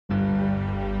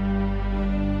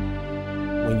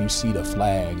when you see the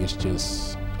flag,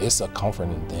 it's a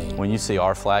comforting thing. When you see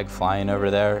our flag flying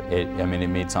over there, it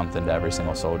means something to every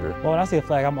single soldier. Well, when I see a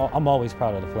flag, I'm always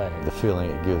proud of the flag. The feeling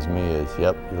it gives me is,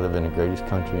 yep, you live in the greatest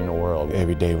country in the world.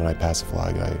 Every day when I pass a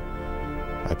flag,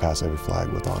 I pass every flag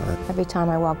with honor. Every time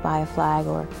I walk by a flag,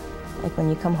 or like when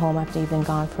you come home after you've been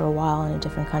gone for a while in a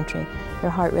different country, your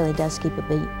heart really does keep a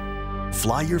beat.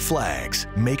 Fly your flags.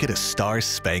 Make it a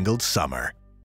star-spangled summer.